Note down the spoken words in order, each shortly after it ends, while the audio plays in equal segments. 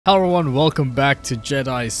Hello everyone, welcome back to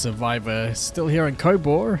Jedi Survivor. Still here in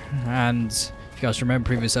Kobor, and if you guys remember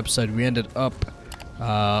previous episode, we ended up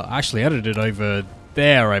actually edited over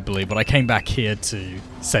there, I believe, but I came back here to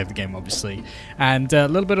save the game, obviously. And a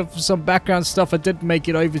little bit of some background stuff. I did make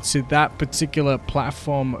it over to that particular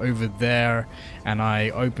platform over there, and I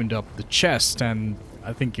opened up the chest, and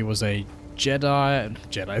I think it was a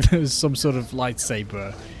Jedi. There was some sort of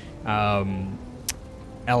lightsaber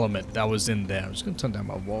element that was in there. I'm just going to turn down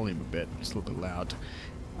my volume a bit. It's a little bit loud.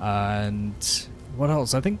 And what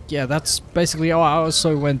else? I think, yeah, that's basically... Oh, I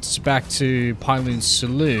also went back to Pyloon's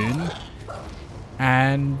Saloon.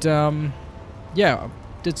 And, yeah,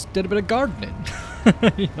 did a bit of gardening.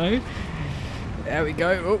 You know? There we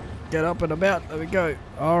go. Oh, get up and about. There we go.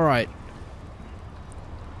 Alright.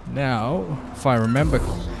 Now, if I remember...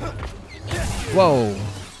 Whoa.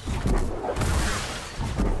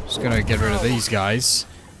 Just going to get rid of these guys.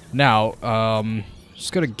 Now,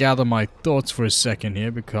 just gotta gather my thoughts for a second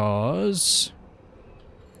here, because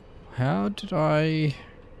how did I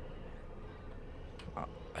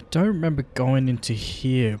don't remember going into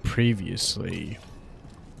here previously.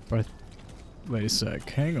 But wait a sec,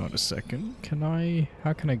 hang on a second.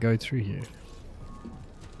 How can I go through here?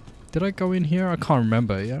 Did I go in here? I can't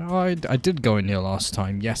remember. Yeah, I did go in here last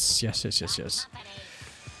time. Yes.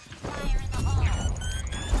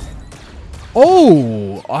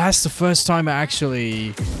 Oh, that's the first time I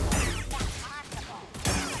actually...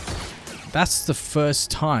 That's the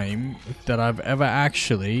first time that I've ever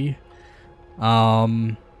actually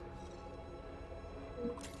grabbed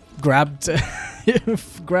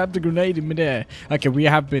grabbed a grenade in midair. Okay, we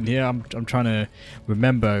have been here. I'm trying to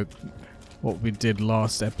remember what we did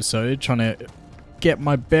last episode. Trying to get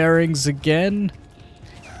my bearings again.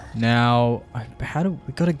 Now,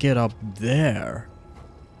 we gotta get up there.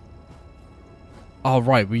 Oh,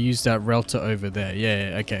 right, we used that relta over there.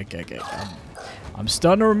 Yeah, okay. I'm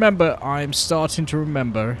starting to remember.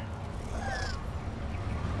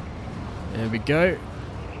 There we go.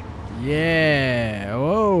 Yeah.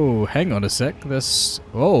 Whoa, hang on a sec.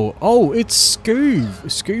 Oh, it's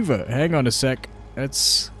Scuva. Hang on a sec.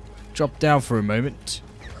 Let's drop down for a moment.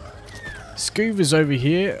 Scuva's over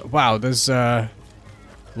here. Wow, there's a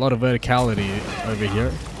lot of verticality over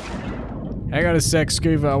here. Hang on a sec,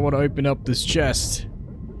 Scuva, I want to open up this chest.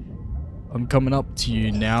 I'm coming up to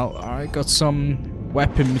you now. I got some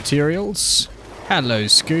weapon materials. Hello,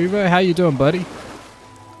 Scuva. How you doing, buddy?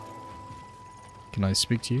 Can I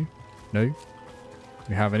speak to you? No?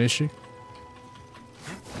 We have an issue?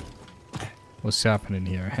 What's happening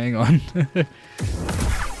here? Hang on.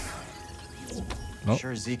 I'm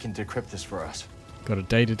sure Z can decrypt this for us. Got a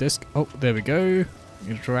data disk. Oh, there we go.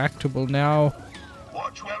 Interactable now.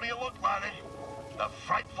 Watch where you look, Larry. The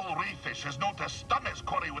frightful reefish is known to stun his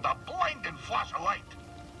quarry with a blinding flash of light.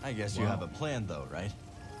 I guess you have a plan, though, right?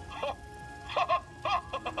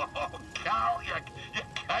 Carl, you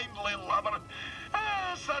kindly lover.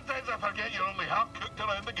 Sometimes I forget you're only half cooked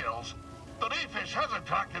around the gills. The reefish has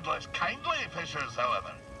attracted less kindly fishers,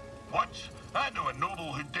 however. Once, I knew a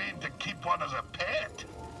noble who deigned to keep one as a pet.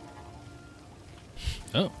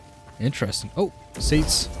 Oh, interesting. Oh,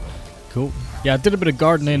 seats. Cool. Yeah, I did a bit of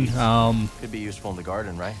gardening. Could be useful in the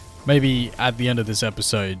garden, right? Maybe at the end of this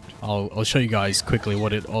episode, I'll show you guys quickly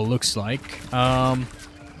what it all looks like.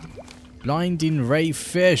 Blinding ray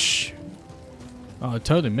fish. Oh, I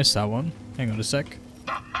totally missed that one. Hang on a sec.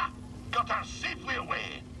 Got her safely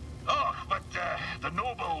away. Oh, but the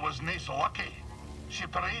noble was nae so lucky. She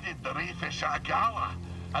paraded the reefish at a gala,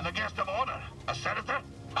 and the guest of honor, a senator,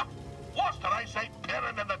 lost her eyesight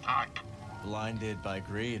peering in the tank. Blinded by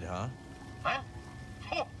greed, huh? Huh?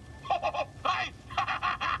 Hi!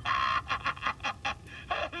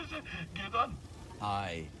 Good on.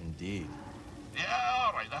 Aye, indeed. Yeah,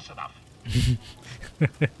 alright, that's enough.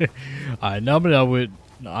 Normally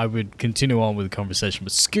I would continue on with the conversation,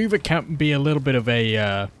 but Scuba can be a little bit of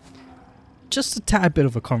a just a tad bit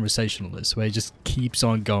of a conversationalist where he just keeps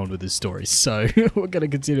on going with his story. So we're gonna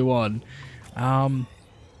continue on.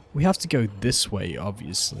 We have to go this way,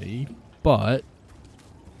 obviously, but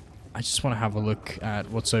I just want to have a look at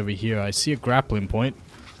what's over here. I see a grappling point.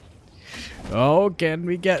 Oh, can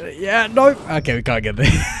we get it? Yeah, nope. Okay, we can't get there.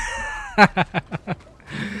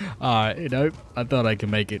 Alright, nope. I thought I could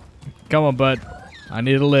make it. Come on, bud. I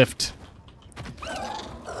need a lift.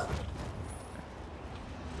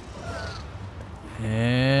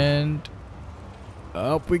 And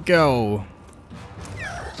up we go.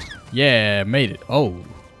 Yeah, made it. Oh,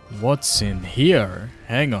 what's in here?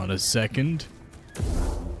 Hang on a second.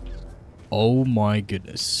 Oh my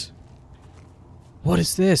goodness. What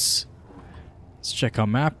is this? Let's check our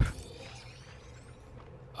map.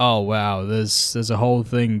 Oh wow, there's a whole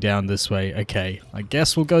thing down this way. Okay, I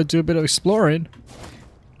guess we'll go do a bit of exploring.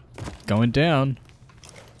 Going down.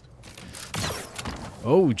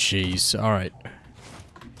 Oh jeez, alright.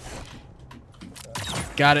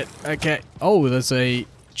 Got it, okay. Oh, there's a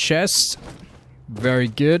chest. Very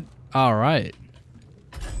good. Alright.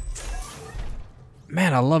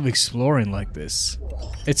 Man, I love exploring like this.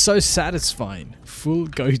 It's so satisfying. Full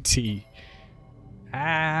goatee.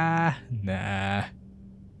 Ah, nah.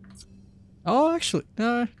 Oh, actually,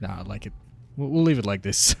 no, I like it. We'll leave it like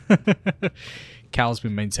this. Cal's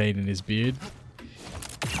been maintaining his beard.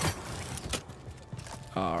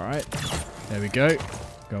 Alright, there we go.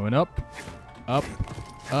 Going up, up,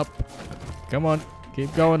 up. Come on,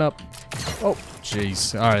 keep going up. Oh,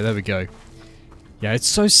 jeez. Alright, there we go. Yeah, it's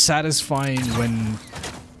so satisfying when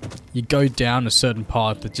you go down a certain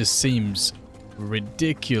path that just seems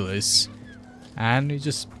ridiculous and you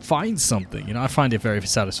just find something. You know, I find it very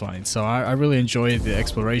satisfying. So I really enjoy the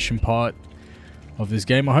exploration part of this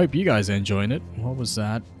game. I hope you guys are enjoying it. What was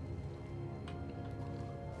that?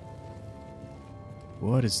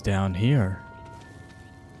 What is down here?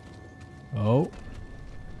 Oh.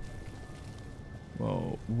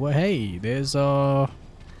 Whoa. Well, hey, there's our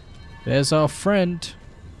friend.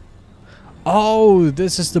 Oh,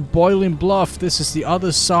 this is the Boiling Bluff. This is the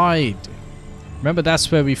other side. Remember,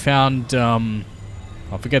 that's where we found,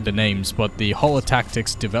 I forget the names, but the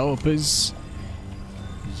Holotactics developers.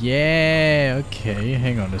 Yeah, okay,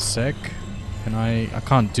 hang on a sec. Can I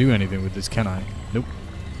can't do anything with this, can I? Nope.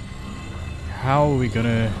 How are we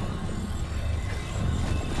gonna...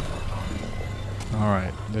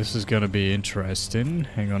 Alright, this is gonna be interesting.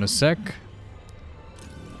 Hang on a sec.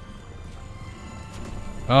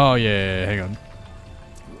 Oh, yeah, hang on.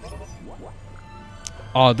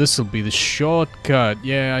 Oh, this will be the shortcut.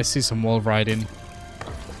 Yeah, I see some wall riding.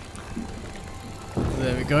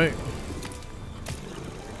 There we go.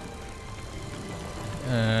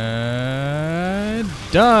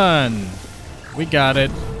 Done. We got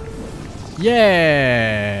it.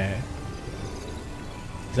 Yeah.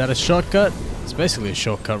 Is that a shortcut? It's basically a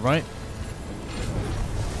shortcut, right?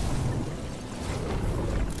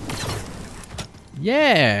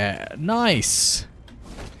 Yeah, nice.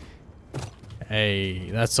 Hey,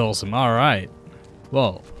 that's awesome. All right.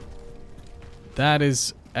 Well, that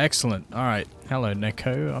is excellent. All right. Hello,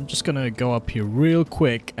 Neko. I'm just going to go up here real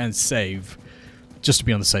quick and save just to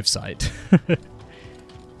be on the safe side.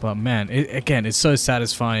 But man, again, it's so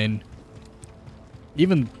satisfying.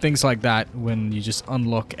 Even things like that when you just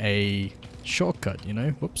unlock a shortcut, you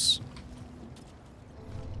know? Whoops.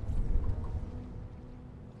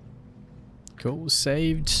 Cool,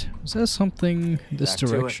 saved. Is there something this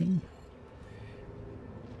direction?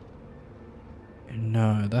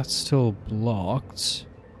 No, that's still blocked.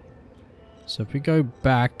 So if we go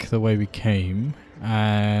back the way we came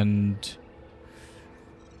and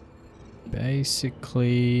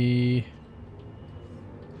basically,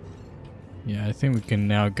 yeah, I think we can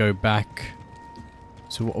now go back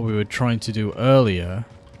to what we were trying to do earlier,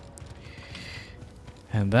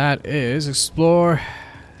 and that is explore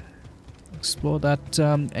that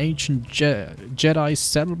ancient Jedi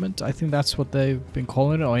settlement. I think that's what they've been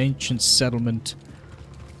calling it, or ancient settlement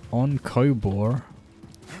on Kobor.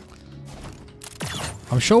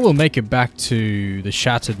 I'm sure we'll make it back to the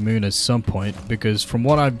Shattered Moon at some point, because from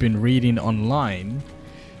what I've been reading online,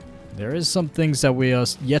 there is some things that we are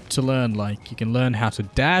yet to learn, like you can learn how to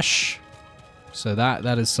dash. So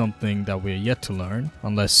that is something that we're yet to learn,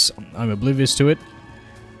 unless I'm oblivious to it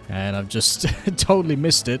and I've just totally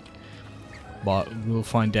missed it. But we'll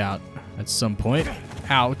find out at some point.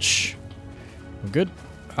 Ouch. We're good?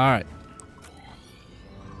 Alright.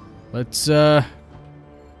 Let's get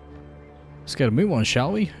a move on,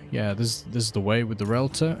 shall we? Yeah, this is the way with the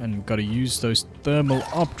Relta, and we've got to use those thermal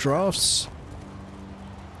updrafts.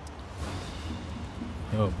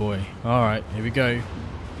 Oh boy. Alright, here we go.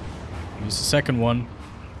 Use the second one.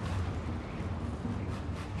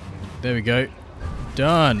 There we go.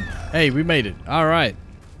 Done. Hey, we made it. Alright.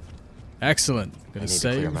 Excellent. Gonna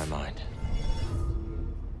save. To clear my mind.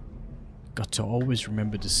 Got to always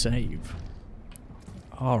remember to save.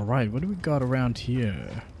 Alright, what do we got around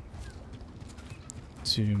here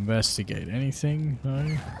to investigate? Anything?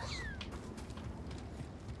 No?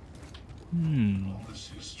 All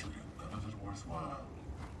this history and none of it worthwhile.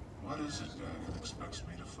 What is it Dad expects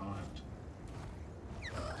me to find?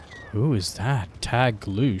 Who is that? Tag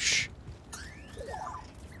Loosh.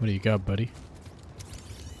 What do you got, buddy?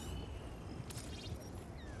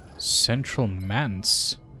 Central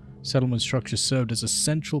Manse. Settlement structure served as a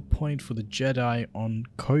central point for the Jedi on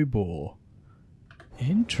Kobor.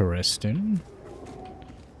 Interesting.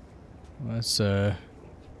 Let's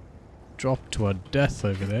drop to our death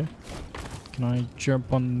over there. Can I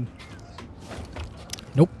jump on?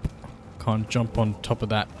 Nope. Can't jump on top of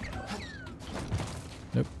that.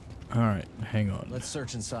 Nope. Alright, hang on. Let's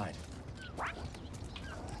search inside.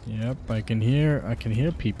 Yep, I can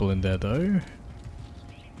hear people in there though.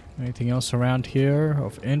 Anything else around here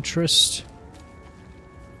of interest?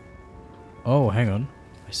 Oh, hang on.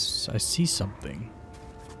 I see something.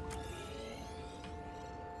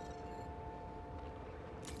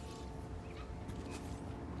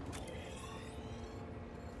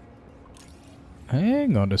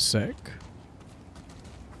 Hang on a sec.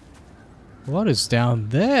 What is down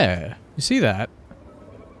there? You see that?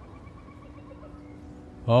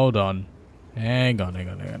 Hold on. Hang on.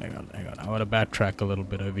 I want to backtrack a little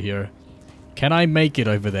bit over here. Can I make it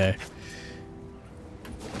over there?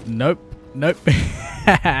 Nope. No,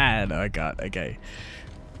 I can't. Okay.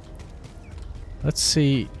 Let's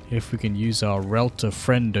see if we can use our Relta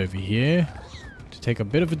friend over here to take a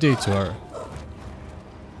bit of a detour.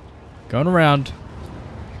 Going around.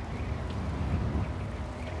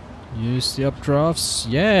 Use the updrafts.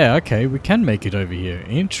 Yeah, okay, we can make it over here.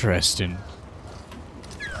 Interesting.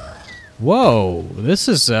 Whoa, this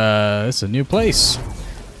is a new place.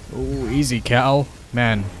 Oh, easy, Cal.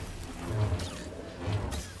 Man.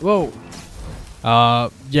 Whoa.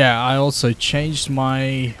 Yeah, I also changed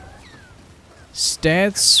my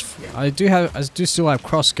stance. I do still have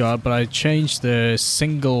crossguard, but I changed the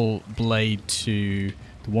single blade to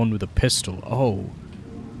the one with a pistol. Oh,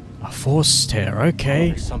 a force stare. Okay.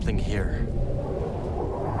 There's something here.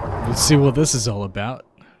 Let's see what this is all about.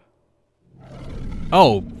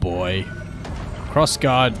 Oh boy.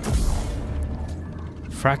 Crossguard.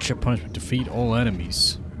 Fracture punishment. Defeat all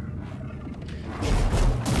enemies.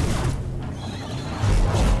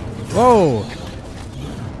 Whoa!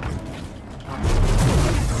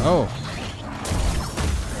 Oh.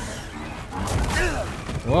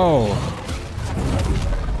 Whoa.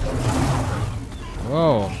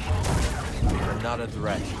 Whoa. You're not a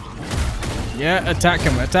threat. Yeah, attack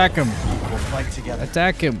him, attack him. We'll fight together.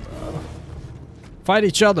 Attack him. Fight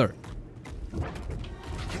each other.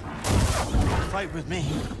 Fight with me.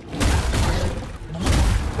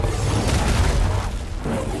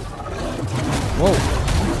 Whoa.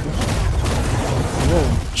 Whoa,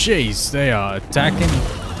 jeez, they are attacking.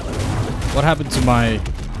 What happened to my...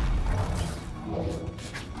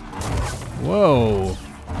 Whoa.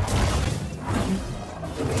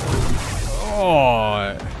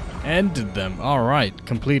 Oh, ended them. Alright,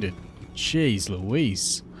 completed. Jeez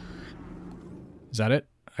Louise. Is that it?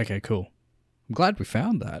 Okay, cool. I'm glad we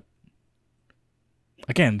found that.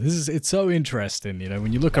 Again, it's so interesting, you know,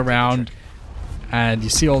 when you look around and you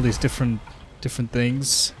see all these different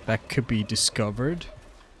things that could be discovered.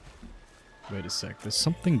 Wait a sec, there's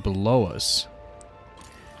something below us.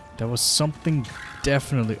 There was something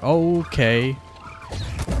definitely... Okay.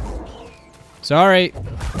 Sorry.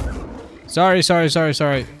 Sorry.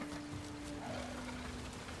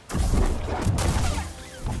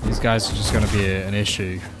 These guys are just gonna be an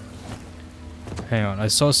issue. Hang on, I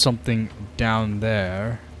saw something down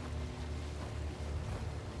there.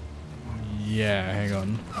 Yeah, hang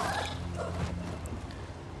on.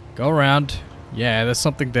 Go around. Yeah, there's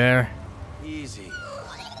something there. Easy.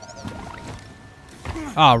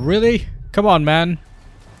 Ah, really? Come on, man.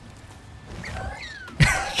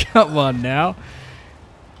 Come on now.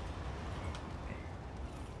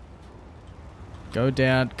 Go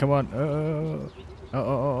down. Come on.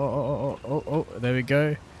 Oh, there we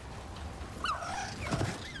go.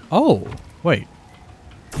 Oh, wait.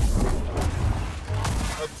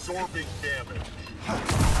 Absorbing damage.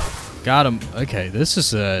 Got him. Okay, this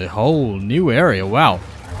is a whole new area. Wow.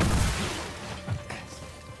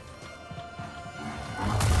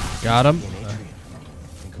 Got him.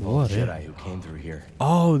 Think of all the Jedi who came through here.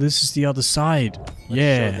 Oh, this is the other side.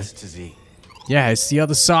 Yeah. Show this to Z. Yeah, it's the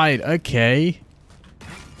other side. Okay.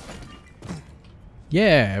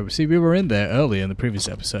 Yeah, see, we were in there earlier in the previous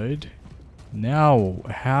episode. Now,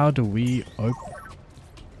 how do we open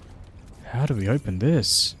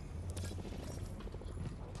this?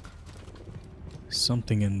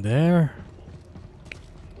 Something in there.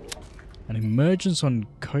 An emergence on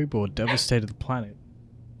Kobor devastated the planet.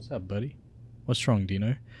 What's up, buddy? What's wrong, do you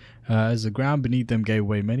know? As the ground beneath them gave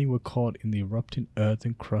way, many were caught in the erupting earth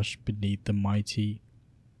and crushed beneath the mighty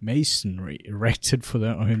masonry erected for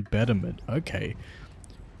their own betterment. Okay.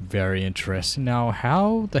 Very interesting. Now,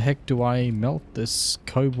 how the heck do I melt this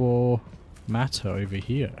Kobor matter over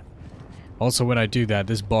here? Also, when I do that,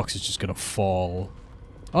 this box is just gonna fall.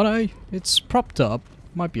 Oh no, it's propped up.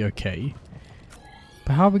 Might be okay.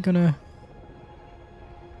 But how are we gonna...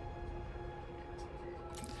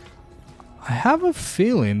 I have a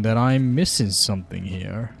feeling that I'm missing something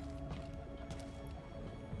here.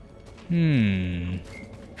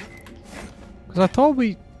 Because I thought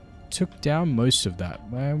we took down most of that.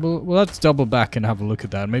 Well, let's double back and have a look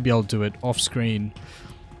at that. Maybe I'll do it off screen.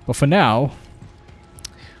 But for now,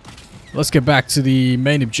 let's get back to the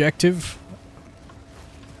main objective.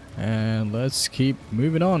 And let's keep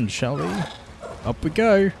moving on, shall we? Up we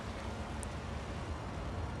go.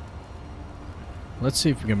 Let's see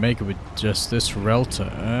if we can make it with just this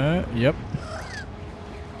relta. Yep.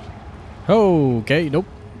 Oh, okay, nope.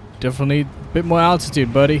 Definitely a bit more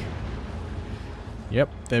altitude, buddy. Yep,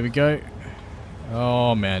 there we go.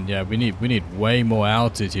 Oh man, yeah, we need way more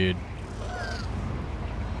altitude.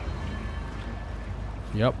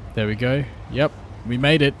 Yep, there we go. Yep, we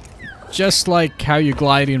made it. Just like how you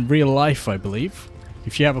glide in real life, I believe.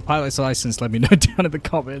 If you have a pilot's license, let me know down in the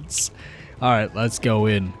comments. Alright, let's go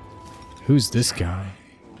in. Who's this guy?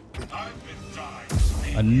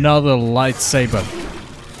 Another lightsaber.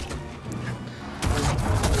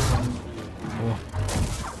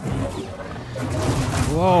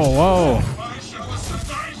 Whoa, whoa.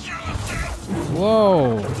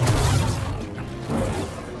 Whoa.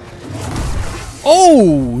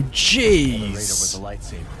 Oh, jeez.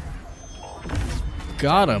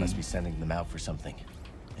 Got him. Must be sending them out for something,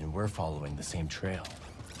 and we're following the same trail.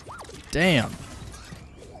 Damn.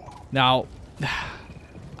 Now,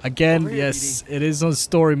 again, yes, it is on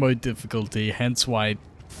story mode difficulty, hence why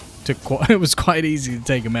it was quite easy to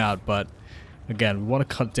take him out, but again, we want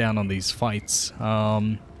to cut down on these fights.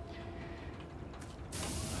 Wow.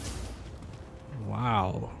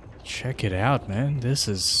 Check it out, man. This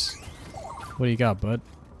is... What do you got, bud?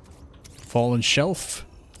 Fallen shelf?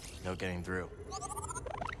 No getting through.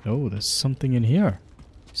 Oh, there's something in here.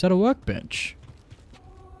 Is that a workbench?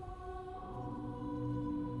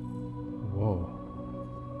 Whoa.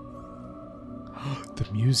 The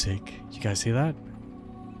music. You guys see that?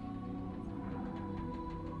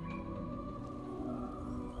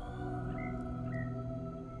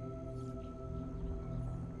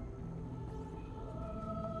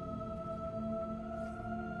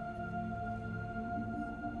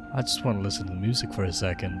 I just want to listen to the music for a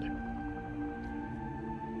second.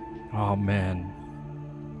 Oh man.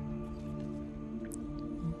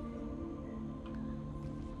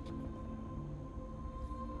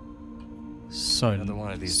 So Another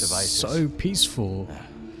one of these devices. So peaceful.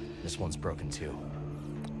 This one's broken too.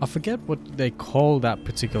 I forget what they call that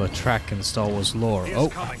particular track in Star Wars lore. He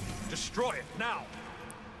is coming. Destroy it now.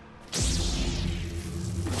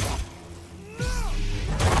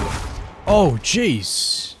 Oh,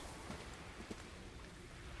 jeez.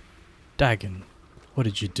 Dagon, what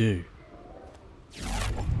did you do?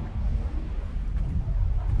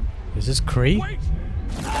 Is this Kree? Wait.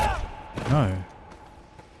 No.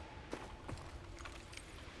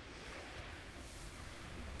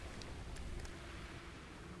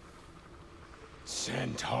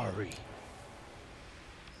 Centauri.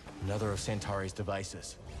 Another of Centauri's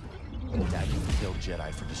devices. Dagon killed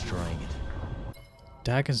Jedi for destroying it.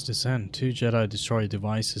 Dagon's descent. 2 Jedi destroy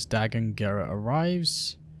devices. Dagon Gera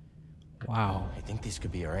arrives. Wow. I think these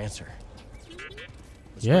could be our answer.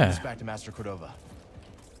 Let's Yeah. bring this back to Master Cordova.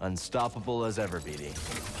 Unstoppable as ever, BD.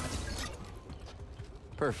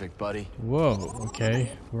 Perfect, buddy. Whoa,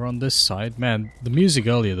 okay. We're on this side. Man, the music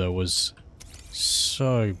earlier though was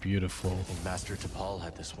so beautiful. I think Master T'Pol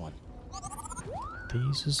had this one.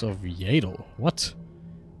 Theses of Yaddle. What?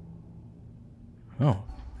 Oh,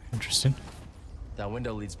 interesting. That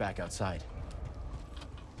window leads back outside.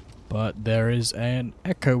 But there is an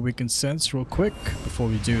echo we can sense real quick before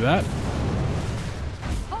we do that.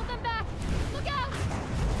 Hold them back! Look out!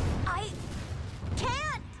 I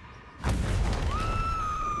can't!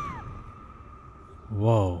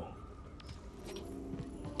 Whoa.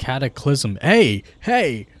 Cataclysm. Hey!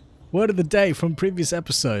 Hey! Word of the day from previous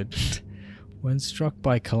episode. When struck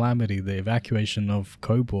by calamity, the evacuation of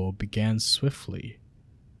Kobor began swiftly.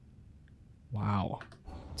 Wow.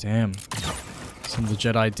 Damn. Some of the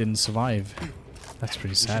Jedi didn't survive. That's pretty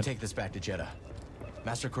We should sad. take this back to Jeddah.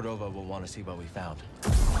 Master Cordova will want to see what we found.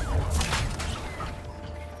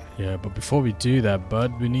 Yeah, but before we do that,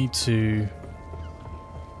 bud, we need to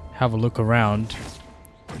have a look around.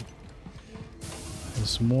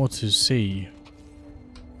 There's more to see.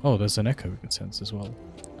 Oh, there's an echo we can sense as well.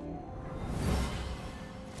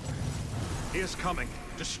 He is coming.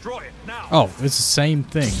 Destroy it now. Oh, it's the same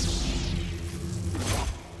thing.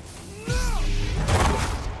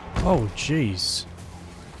 Oh, jeez.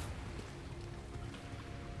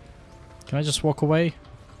 Can I just walk away?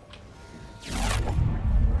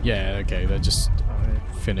 Yeah, okay, that just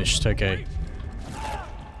finished, okay.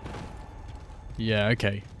 Yeah,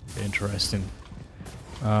 okay. Interesting.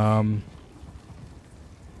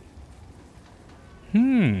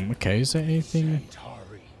 Okay, is there anything?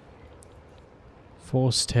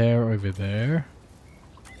 Force tear over there.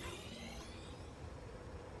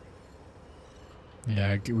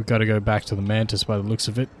 Yeah, we gotta go back to the Mantis by the looks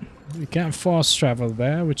of it. We can't fast travel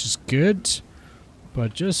there, which is good.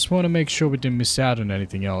 But just want to make sure we didn't miss out on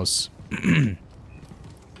anything else.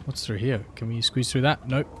 What's through here? Can we squeeze through that?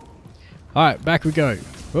 Nope. Alright, back we go.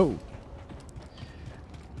 Whoa.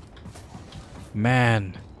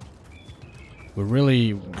 Man. We're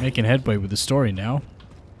really making headway with the story now.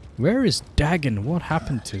 Where is Dagon? What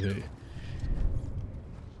happened to the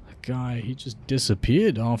guy? He just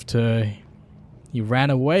disappeared after he ran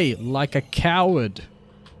away like a coward.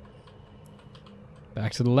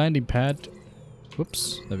 Back to the landing pad.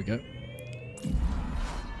 Whoops, there we go.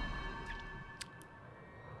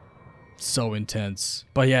 So intense.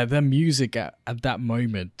 But yeah, the music at that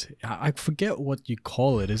moment, I forget what you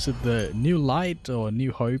call it. Is it the New Light or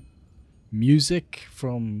New Hope music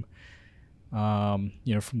from,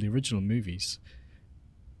 you know, from the original movies?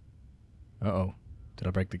 Uh-oh. Did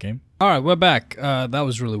I break the game? Alright, we're back. That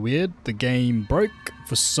was really weird. The game broke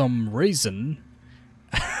for some reason.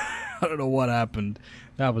 I don't know what happened.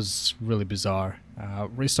 That was really bizarre.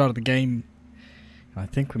 Restarted the game. I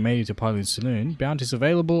think we made it to Pilot Saloon. Bounties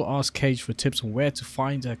available. Ask Cage for tips on where to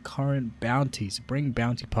find our current bounties. Bring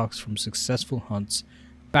bounty pucks from successful hunts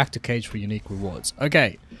back to Cage for unique rewards.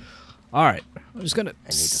 Okay. Alright. I'm just gonna... I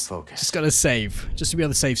need to focus. Just gotta save. Just to be on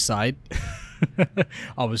the safe side.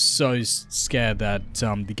 I was so scared that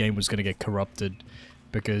the game was gonna get corrupted.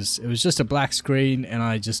 Because it was just a black screen and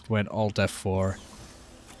I just went Alt F4.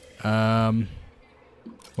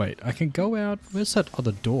 Wait, I can go out. Where's that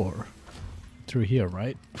other door? Through here,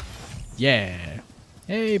 right? Yeah.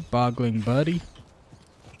 Hey, boggling buddy.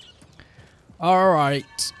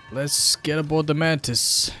 Alright, let's get aboard the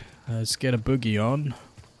Mantis. Let's get a boogie on.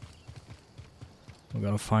 We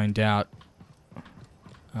gotta find out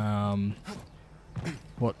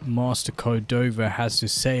what Master Cordova has to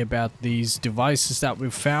say about these devices that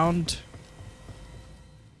we've found.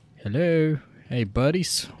 Hello. Hey,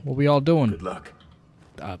 buddies. What we all doing? Good luck.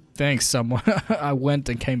 Thanks, someone. I went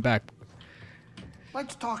and came back.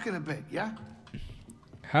 Let's talk in a bit, yeah?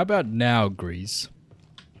 How about now, Grease?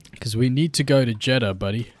 Because we need to go to Jeddah,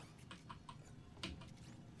 buddy.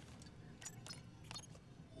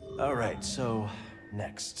 Alright, so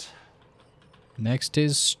next. Next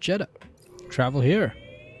is Jeddah. Travel here.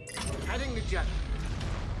 Heading to Jeddah.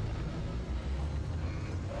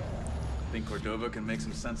 Think Cordova can make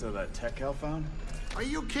some sense of that tech Cal found? Are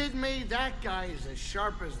you kidding me? That guy is as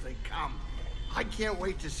sharp as they come. I can't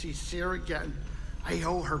wait to see Seer again. I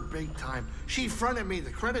owe her big time. She fronted me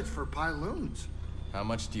the credits for Pyloons. How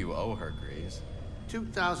much do you owe her, Grease?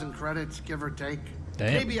 2,000 credits, give or take.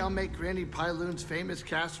 Damn. Maybe I'll make Granny Pyloon's famous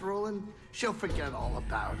casserole and she'll forget all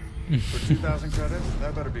about it. For 2,000 credits?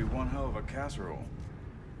 That better be one hell of a casserole.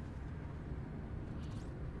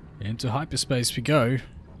 Into hyperspace we go.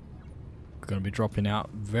 We're gonna be dropping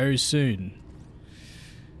out very soon.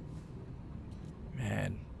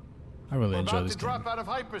 Man, I really enjoy About this to game. drop out of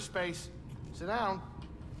hyperspace. Sit down.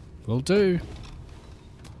 Will do.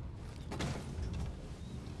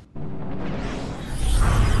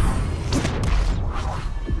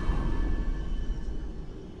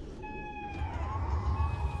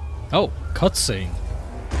 Oh, cutscene.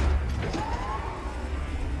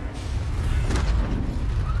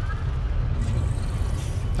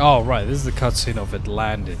 Oh, right, this is the cutscene of it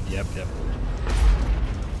landing. Yep.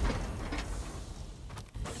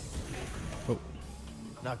 Oh.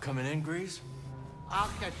 Not coming in, Grease? I'll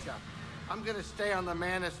catch up. I'm gonna stay on the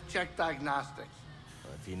Mantis, check diagnostics.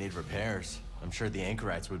 Well, if you need repairs, I'm sure the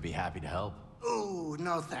anchorites would be happy to help. Ooh,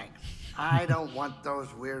 no thanks. I don't want those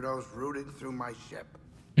weirdos rooting through my ship.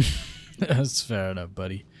 That's fair enough,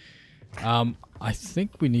 buddy. I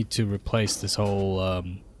think we need to replace this whole,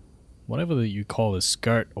 whatever that you call a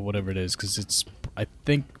skirt or whatever it is, because it's, I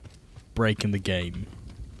think, breaking the game.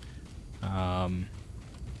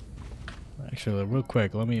 Actually, real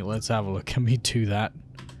quick, let's have a look. Can we do that?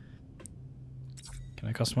 Can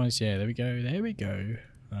I customize? Yeah, there we go. There we go.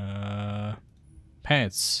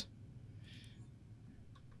 Pants.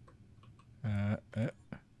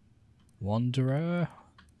 Wanderer.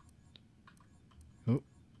 Oh,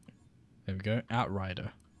 there we go.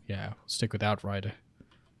 Outrider. Yeah, stick with Outrider.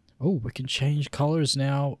 Oh, we can change colors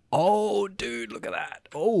now. Oh, dude, look at that.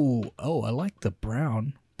 Oh, I like the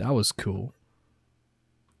brown. That was cool.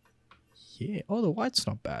 Yeah. Oh, the white's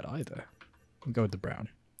not bad either. We'll go with the brown.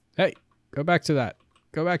 Hey, go back to that.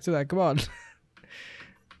 Go back to that. Come on.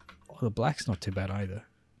 Oh, the black's not too bad either.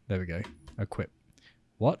 There we go. Equip.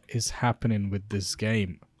 What is happening with this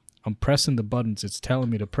game? I'm pressing the buttons it's telling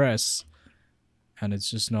me to press, and it's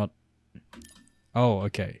just not... Oh,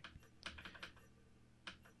 okay.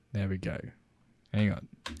 There we go. Hang on.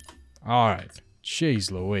 Alright.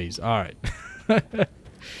 Jeez Louise. Alright.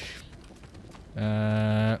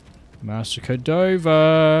 Master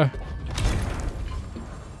Cordova.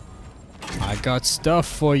 I got stuff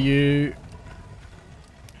for you.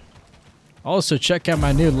 Also, check out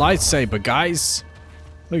my new lightsaber, guys.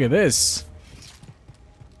 Look at this.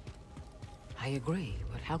 I agree,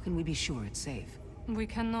 but how can we be sure it's safe? We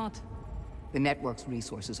cannot. The network's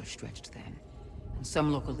resources are stretched thin, and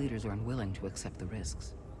some local leaders are unwilling to accept the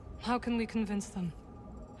risks. How can we convince them?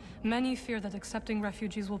 Many fear that accepting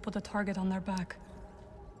refugees will put a target on their back.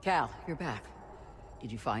 Cal, you're back.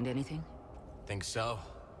 Did you find anything? Think so?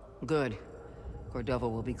 Good. Cordova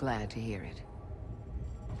will be glad to hear it.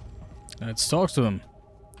 Let's talk to them.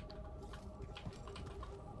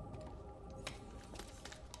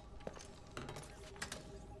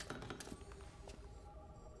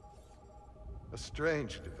 A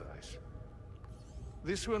strange device.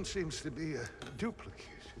 This one seems to be a duplicate.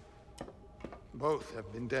 Both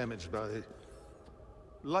have been damaged by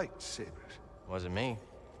lightsabers. Wasn't me.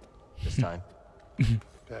 This time.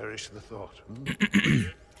 Perish the thought. You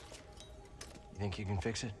think you can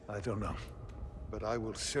fix it? I don't know, but I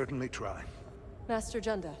will certainly try. Master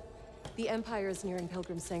Junda, the Empire is nearing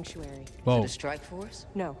Pilgrim Sanctuary. Whoa. Is it a strike force?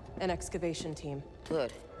 No, an excavation team.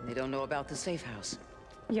 Good. They don't know about the safe house.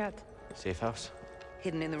 Yet. Safe house?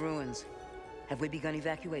 Hidden in the ruins. Have we begun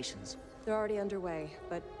evacuations? They're already underway,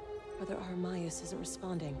 but Brother Armias isn't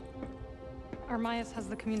responding. Armias has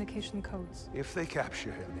the communication codes. If they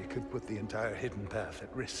capture him, they could put the entire hidden path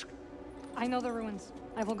at risk. I know the ruins.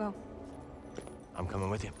 I will go. I'm coming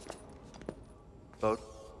with you. Boat?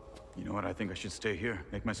 You know what? I think I should stay here.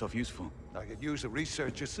 Make myself useful. I could use a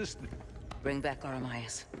research assistant. Bring back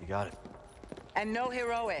Armias. You got it. And no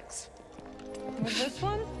heroics. With this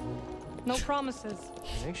one? No promises.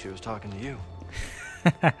 I think she was talking to you.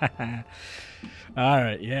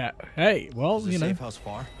 Alright, yeah. Hey, well, Is the you know, safe house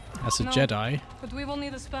far? as a No. Jedi. But we will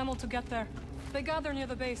need a spammel to get there. They gather near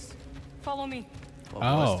the base. Follow me. What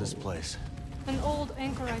Oh. was this place? An old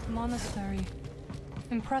anchorite monastery.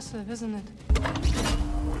 Impressive, isn't it?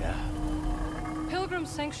 Yeah. Pilgrim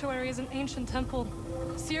Sanctuary is an ancient temple.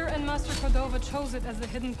 Seer and Master Cordova chose it as the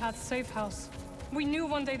Hidden Path's safe house. We knew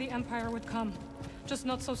one day the Empire would come. Just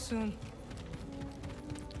not so soon.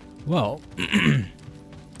 Well,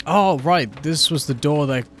 oh right, this was the door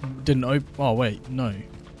that didn't open. Oh wait, no.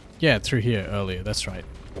 Yeah, through here earlier. That's right.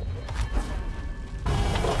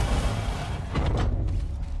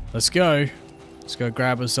 Let's go. Let's go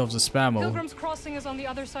grab ourselves a spammel. Pilgrim's Crossing is on the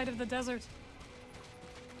other side of the desert.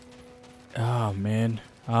 Oh man.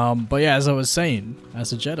 But yeah, as I was saying,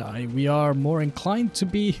 as a Jedi, we are more inclined to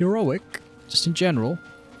be heroic, just in general.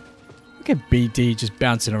 Look at BD just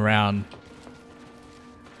bouncing around.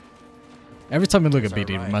 Every time I look at BD,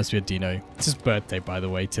 it reminds me of Dino. It's his birthday, by the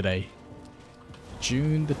way, today.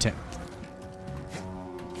 June the 10th.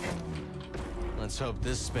 Let's hope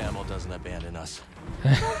this spammel doesn't abandon us.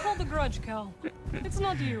 Don't hold a grudge, Cal. It's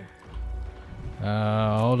not you.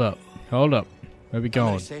 Hold up. Hold up. Where we How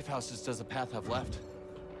many going? safe houses does the path have left?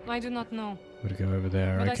 I do not know. We're gonna go over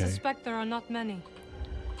there, But I okay. suspect there are not many.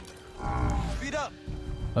 Speed up!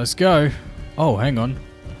 Let's go. Oh, hang on.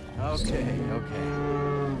 Okay, okay.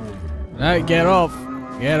 No, get off.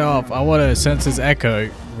 Get off. I want to sense his echo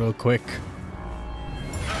real quick.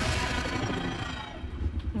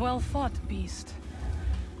 Well fought, beast.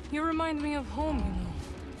 You remind me of home, you know.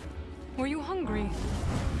 Were you hungry?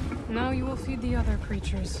 Now you will feed the other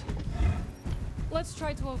creatures. Let's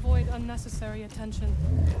try to avoid unnecessary attention.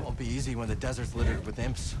 It won't be easy when the desert's littered with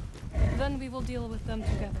imps. Then we will deal with them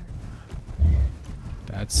together.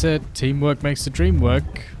 That's it. Teamwork makes the dream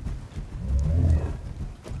work.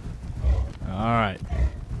 Alright.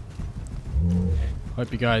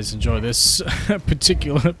 Hope you guys enjoy this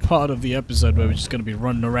particular part of the episode where we're just going to be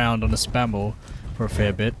running around on a spammel for a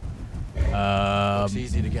fair bit. It's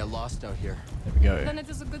easy to get lost out here. There we go. Then it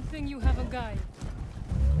is a good thing you have a guide.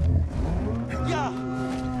 Yeah!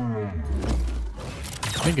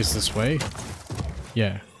 I think it's this way.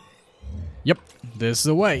 Yeah. Yep. This is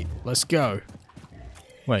the way. Let's go.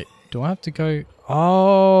 Wait. Do I have to go?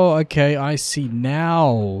 Oh, okay. I see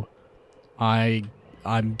now.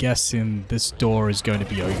 I'm guessing this door is going to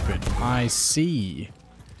be open. I see.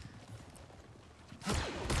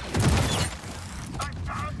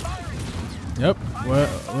 Yep.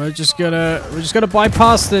 We're just gonna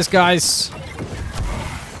bypass this, guys.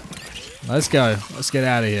 Let's go. Let's get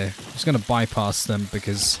out of here. I'm just going to bypass them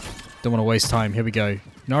because don't want to waste time. Here we go.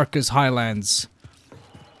 Narcos Highlands.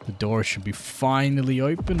 The door should be finally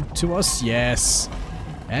open to us. Yes.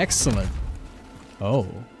 Excellent. Oh,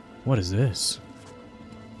 what is this?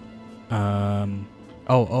 Oh,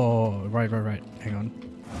 right. Hang on.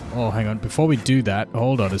 Oh, hang on. Before we do that,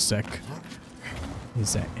 hold on a sec.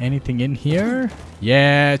 Is there anything in here?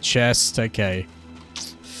 Yeah, chest. Okay.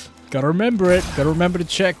 Gotta remember it. Gotta remember to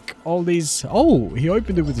check all these. Oh, he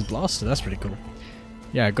opened it with his blaster. That's pretty cool.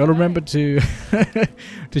 Yeah, gotta remember to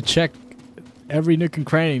to check every nook and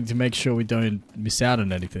cranny to make sure we don't miss out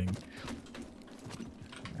on anything.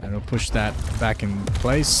 And we'll push that back in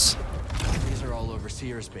place. These are all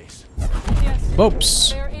Overseer's base. Yes.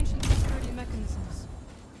 Whoops. They are ancient security mechanisms.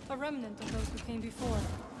 A remnant of those who came before.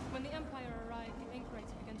 When the Empire arrived, the enquiries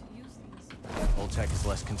began to use these. Old tech is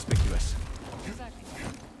less conspicuous. Exactly.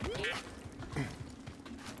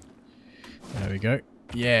 There we go.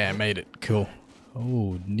 Yeah, made it. Cool.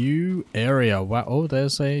 Oh, new area. Wow. Oh,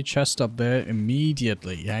 there's a chest up there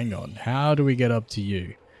immediately. Hang on. How do we get up to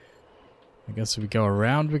you? I guess if we go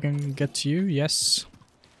around, we can get to you. Yes.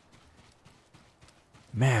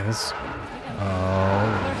 Man, this... They're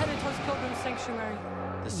Oh. headed towards Pilgrim's Sanctuary.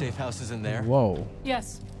 The safe house is in there. Whoa.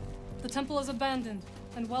 Yes. The temple is abandoned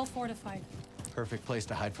and well fortified. Perfect place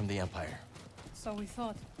to hide from the Empire. So we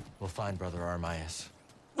thought. We'll find Brother Armias.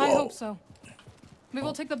 I hope so. We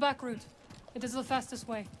will take the back route. It is the fastest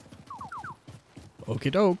way.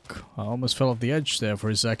 Okie doke. I almost fell off the edge there for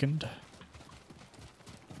a second.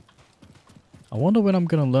 I wonder when I'm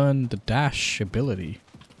gonna learn the dash ability.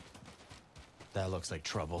 That looks like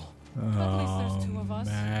trouble. At least there's two of us.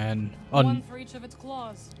 Man. One for each of its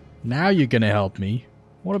claws. Now you're gonna help me.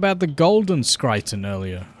 What about the golden Skriton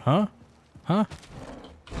earlier? Huh? Huh?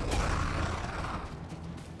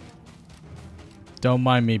 Don't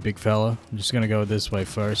mind me, big fella. I'm just gonna go this way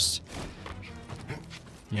first.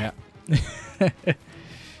 Yeah. There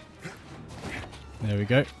we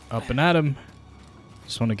go. Up and at him.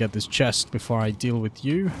 Just want to get this chest before I deal with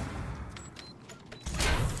you.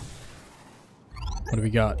 What do we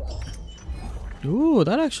got? Ooh,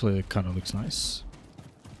 that actually kind of looks nice.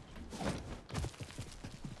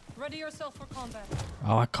 Ready yourself for combat.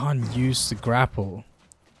 Oh, I can't use the grapple.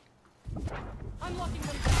 I'm locking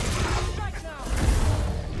them down. Strike now.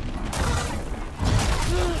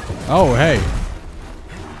 Oh, hey.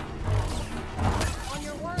 On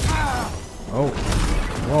your word. Oh.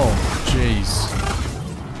 Whoa. Jeez.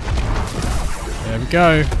 There we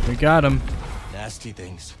go. We got him. Nasty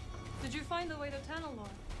things. Did you find the way to Tanalor?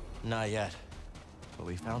 Not yet. But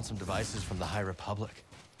we found some devices from the High Republic.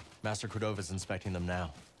 Master Cordova's inspecting them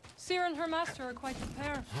now. Seer and her master are quite the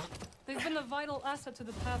pair. They've been a vital asset to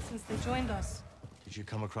the path since they joined us. Did you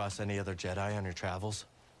come across any other Jedi on your travels?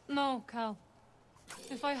 No, Cal.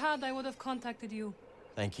 If I had, I would have contacted you.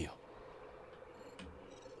 Thank you.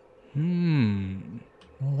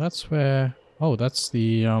 Well, that's where... Oh, that's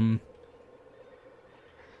the, Yeah,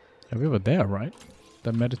 we were there, right?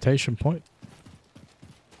 The meditation point?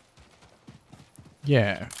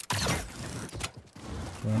 Yeah.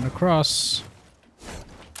 Run across.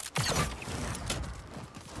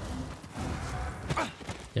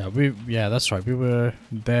 Yeah, that's right. We were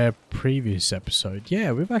there previous episode.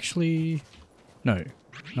 Yeah, we've actually... No,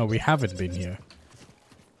 we haven't been here.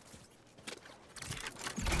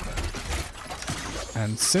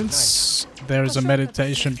 And since there is a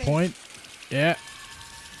meditation point, yeah,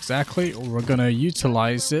 exactly, we're gonna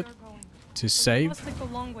utilize it to save. Let's take the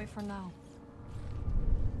long way for now.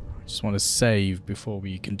 Just want to save before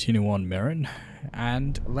we continue on, Marin.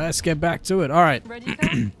 And let's get back to it. All right. Ready,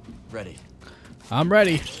 Cal? Ready. I'm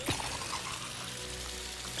ready.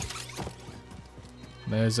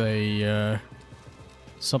 There's a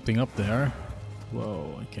something up there.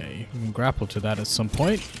 Whoa, okay. We can grapple to that at some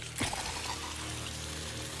point.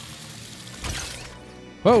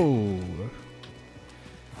 Whoa!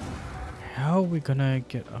 How are we gonna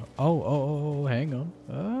get... Oh, hang on.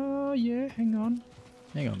 Oh, yeah, hang on.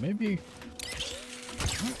 Hang on, maybe...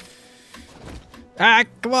 Ah,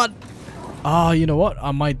 come on! Oh, you know what?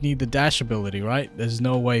 I might need the dash ability, right? There's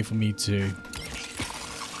no way for me to...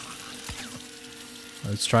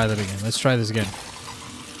 Let's try that again. Let's try this again.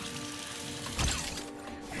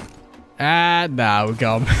 Ah, nah, we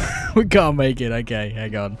can't. We can't make it. Okay,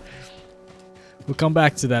 hang on. We'll come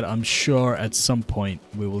back to that. I'm sure at some point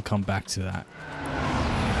we will come back to that.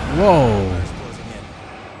 Whoa!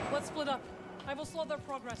 Let's split up. I will slow their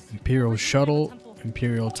progress. Imperial shuttle,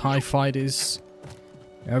 Imperial TIE fighters.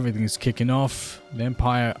 Everything's kicking off. The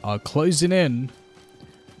Empire are closing in.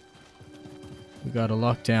 We gotta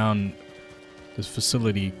lock down this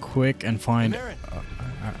facility quick and find Marin.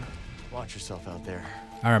 Watch yourself out there.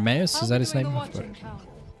 Arameus? Is that his I'll be name? doing the watching, pal.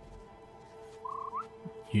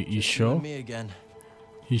 You You sure? and me again.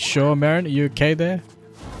 You sure, Marin? Are you okay there?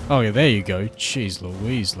 Oh yeah, there you go. Jeez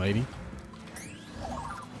Louise, lady.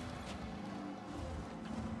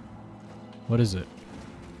 What is it?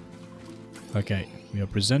 Okay, we are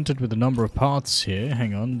presented with a number of paths here.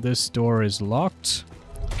 Hang on, this door is locked.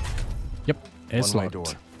 Yep, it's One-way locked. door.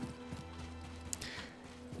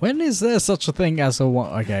 When is there such a thing as a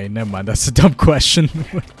one? Okay, never mind. That's a dumb question.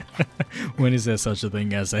 When is there such a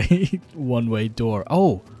thing as a one-way door?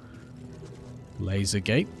 Oh, laser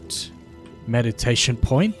gate, meditation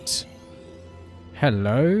point.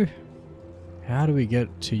 Hello. How do we get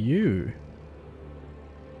to you?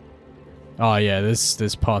 Oh yeah,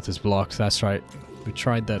 this path is blocked. That's right. We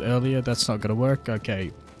tried that earlier. That's not gonna work.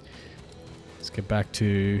 Okay. Let's get back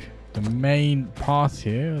to the main path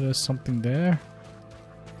here. There's something there.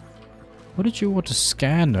 What did you want to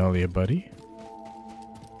scan earlier, buddy?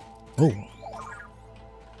 Oh.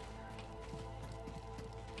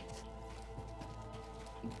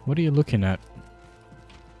 What are you looking at?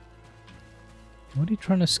 What are you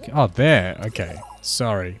trying to scan? Oh, there. Okay.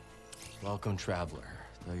 Sorry. Welcome, traveler.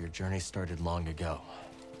 Though your journey started long ago.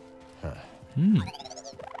 Huh.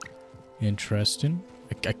 Interesting.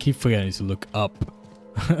 I keep forgetting to look up.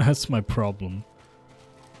 That's my problem.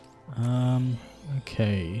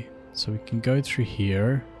 Okay. So we can go through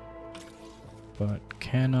here. But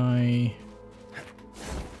can I...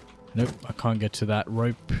 Nope, I can't get to that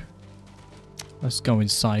rope. Let's go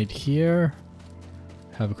inside here.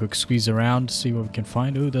 Have a quick squeeze around, see what we can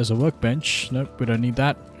find. Oh, there's a workbench. Nope, we don't need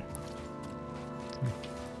that.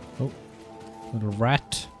 Oh, little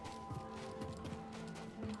rat.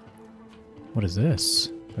 What is this?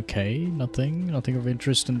 Okay, nothing of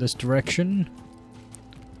interest in this direction.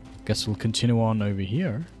 Guess we'll continue on over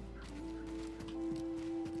here.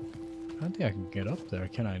 I don't think I can get up there,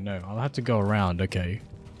 can I? No, I'll have to go around, okay.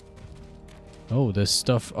 Oh, there's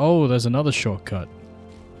stuff. Oh, there's another shortcut.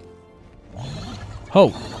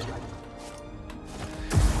 Oh!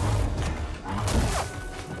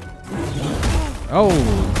 Oh!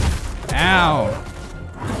 Ow!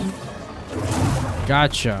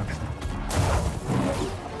 Gotcha.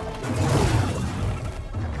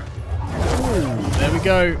 Ooh, there we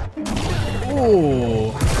go.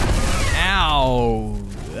 Ooh! Ow!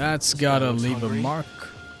 That's gotta leave a mark.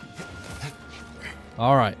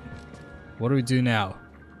 Alright. What do we do now?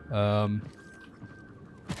 Hang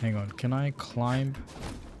on. Can I climb?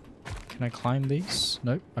 Can I climb these?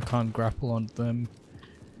 Nope. I can't grapple on them.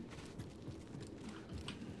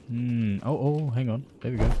 Oh, hang on.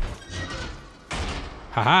 There we go.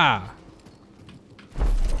 Haha!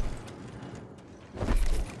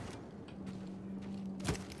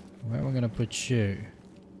 Where am I gonna put you?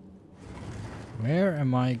 Where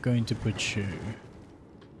am I going to put you?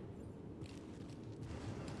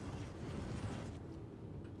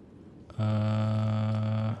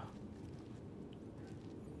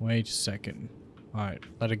 Wait a second. Alright,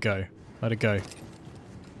 let it go. Let it go.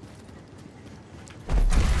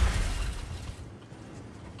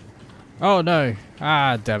 Oh no!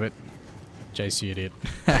 Ah, damn it. JC idiot.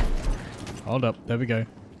 Hold up, there we go.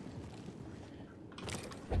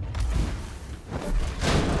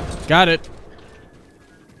 Got it!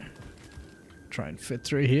 Try and fit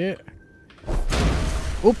through here.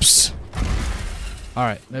 Oops!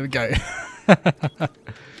 Alright, there we go.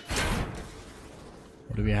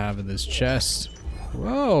 What do we have in this chest?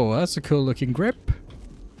 Whoa, that's a cool looking grip.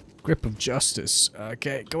 Grip of justice.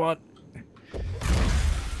 Okay, go on.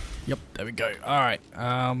 Yep, there we go. Alright,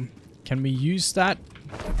 can we use that?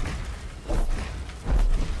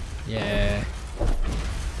 Yeah.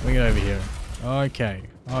 Bring it over here. Okay.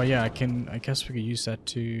 Oh yeah, I guess we could use that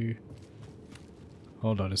to...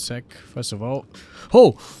 Hold on a sec. First of all...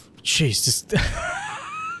 Oh! Jeez, this...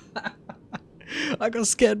 I got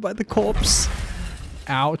scared by the corpse.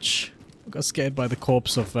 Ouch. I got scared by the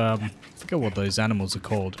corpse of, I forget what those animals are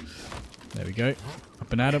called. There we go.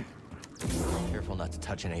 Up and at him. Careful not to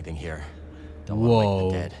touch anything here. Don't want to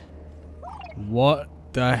wake the dead. What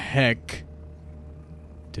the heck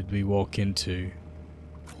did we walk into?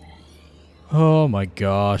 Oh my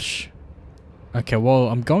gosh. Okay, well,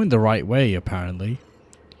 I'm going the right way, apparently.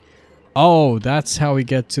 Oh, that's how we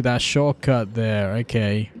get to that shortcut there.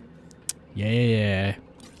 Okay. Yeah.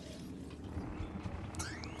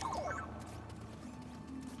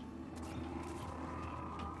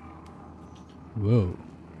 Whoa.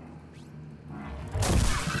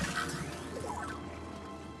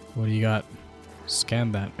 What do you got?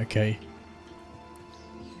 Scan that. Okay.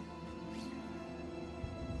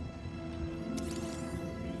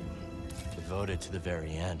 devoted to the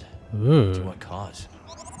very end. Ooh. To what cause?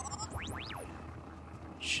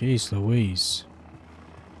 Jeez Louise.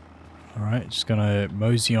 Alright, just gonna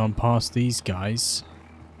mosey on past these guys.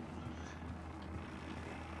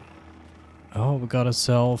 Oh, we got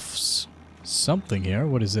ourselves something here.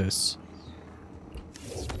 What is this?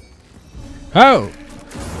 Oh!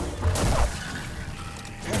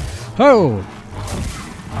 Oh!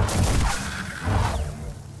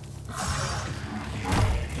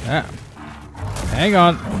 Ah. Hang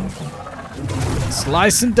on.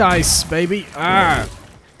 Slice and dice, baby. Ah!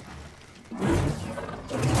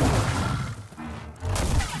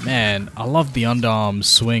 Man, I love the underarm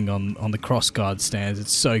swing on the crossguard stands.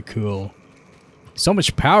 It's so cool. So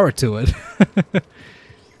much power to it.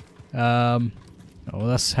 Oh, well,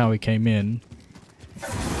 that's how he came in.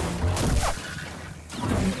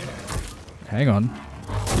 Hang on.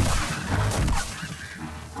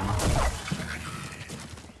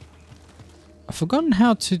 I've forgotten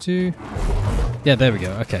how to do... Yeah, there we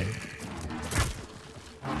go. Okay.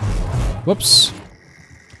 Whoops.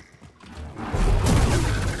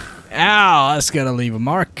 Ow, that's gonna leave a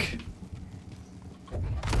mark.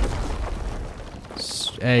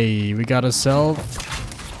 Hey, we got ourselves...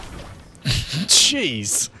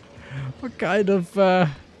 Jeez. What kind of, what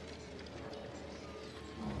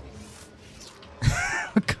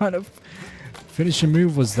kind of finishing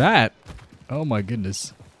move was that? Oh my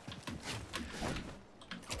goodness.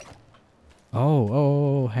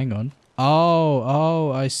 Oh, hang on.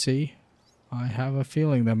 Oh, I see. I have a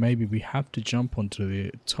feeling that maybe we have to jump onto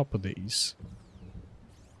the top of these.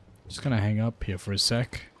 Just gonna hang up here for a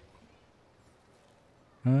sec.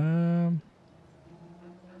 Is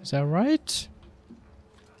that right?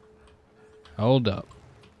 Hold up.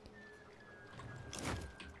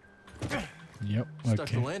 Yep, Stuck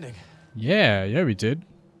okay. the landing. Yeah, we did.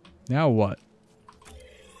 Now what?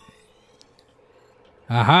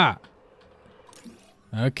 Aha!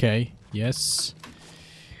 Okay, yes.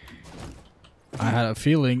 I had a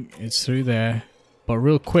feeling it's through there. But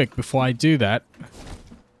real quick, before I do that,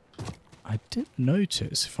 I did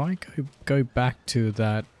notice if I go back to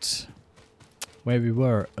that where we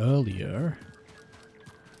were earlier.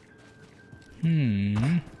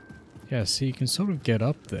 Yeah, see, you can sort of get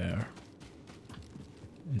up there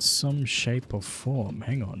in some shape or form.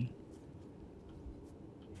 Hang on.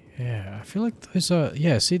 Yeah, I feel like those are...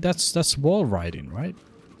 Yeah, see, that's wall riding, right?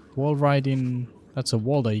 Wall riding... That's a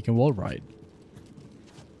wall that you can wall ride.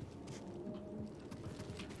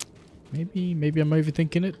 Maybe I'm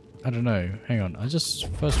overthinking it? I don't know. Hang on. First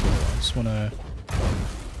of all, I just want to...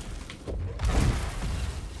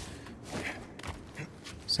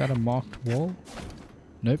 Is that a marked wall?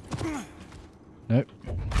 Nope. Nope.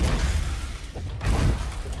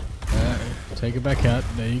 Take it back out.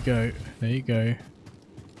 There you go. There you go.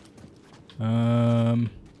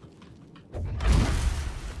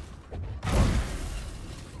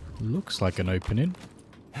 Looks like an opening.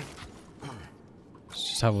 Let's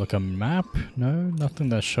just have a look at a map. No, nothing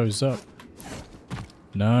that shows up.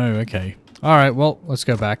 No, okay. Alright, well, let's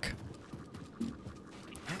go back.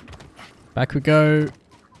 Back we go.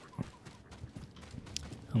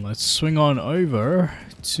 And let's swing on over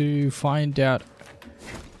to find out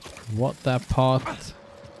what that path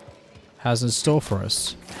has in store for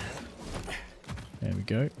us. There we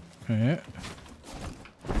go. Yeah.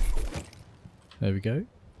 There we go.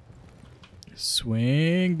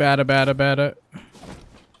 Swing, batter.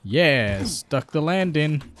 Yeah, stuck the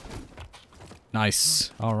landing.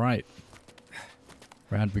 Nice. Alright.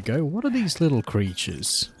 Round we go. What are these little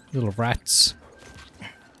creatures? Little rats.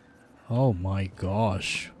 Oh my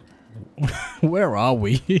gosh. Where are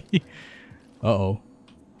we? Uh-oh.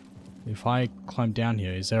 If I climb down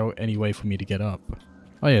here, is there any way for me to get up?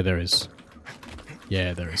 Oh yeah, there is.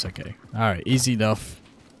 Yeah, there is. Okay. Alright, easy enough.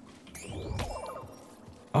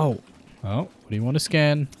 Oh. Oh, what do you want to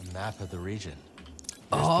scan? A map of the region.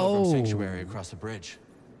 There's Pilgrim Sanctuary across the bridge.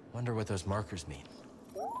 Wonder what those markers mean.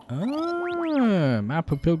 Ah,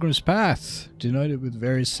 map of Pilgrim's Path. Denoted with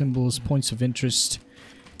various symbols, points of interest,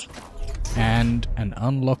 and an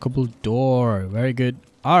unlockable door. Very good.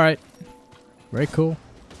 Alright. Very cool.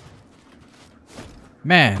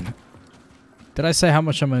 Man. Did I say how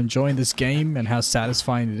much I'm enjoying this game and how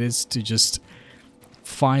satisfying it is to just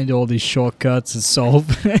find all these shortcuts and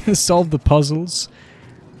solve the puzzles?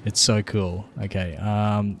 It's so cool. Okay,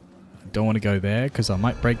 don't want to go there because I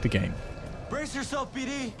might break the game. Brace yourself,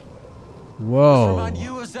 BD. Whoa. Does remind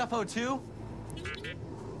you of Zeppo 2?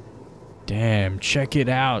 Damn, check it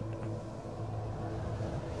out.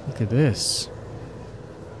 Look at this.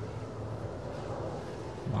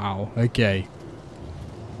 Wow, okay.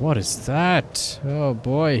 What is that? Oh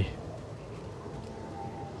boy.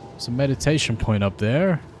 There's a meditation point up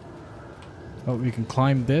there. Oh, we can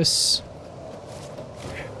climb this.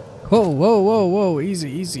 Whoa, whoa, whoa, whoa.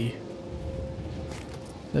 Easy, easy.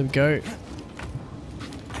 There we go.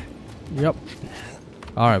 Yep.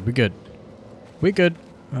 Alright, we're good. We're good.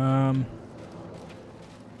 Yeah,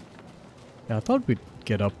 I thought we'd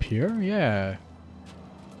get up here. Yeah.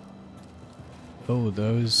 Oh,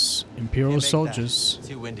 those Imperial soldiers.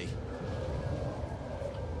 Too windy.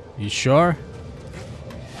 You sure?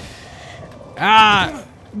 Ah!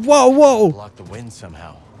 Whoa, whoa! Block the wind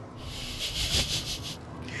somehow.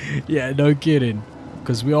 Yeah, no kidding.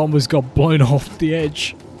 Because we almost got blown off the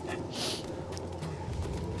edge.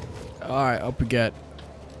 Alright, up we get.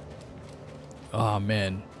 Oh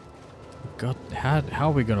man. God, how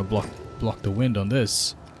are we gonna block the wind on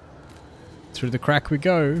this? Through the crack we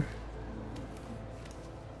go.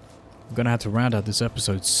 We're gonna have to round out this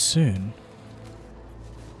episode soon.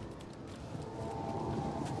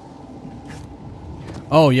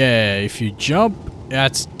 Oh yeah, if you jump,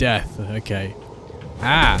 that's death. Okay.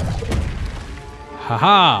 Ah.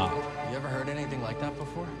 Haha. You ever heard anything like that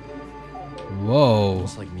before? Whoa.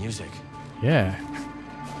 Almost like music. Yeah.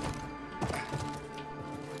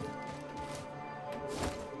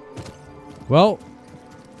 Well,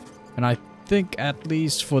 and I think at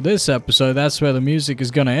least for this episode, that's where the music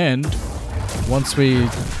is gonna end. Once we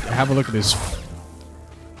have a look at this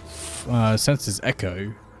Census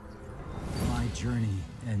Echo. My journey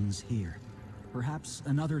ends here. Perhaps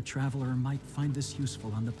another traveler might find this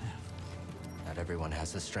useful on the path. Not everyone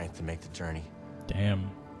has the strength to make the journey. Damn.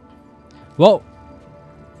 Well,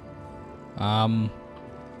 I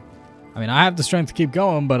mean, I have the strength to keep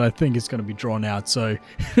going, but I think it's going to be drawn out. So,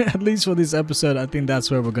 at least for this episode, I think that's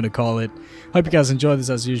where we're going to call it. Hope you guys enjoyed this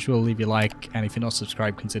as usual. Leave your like, and if you're not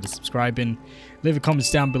subscribed, consider subscribing. Leave your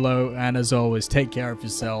comments down below, and as always, take care of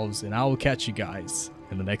yourselves, and I will catch you guys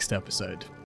in the next episode.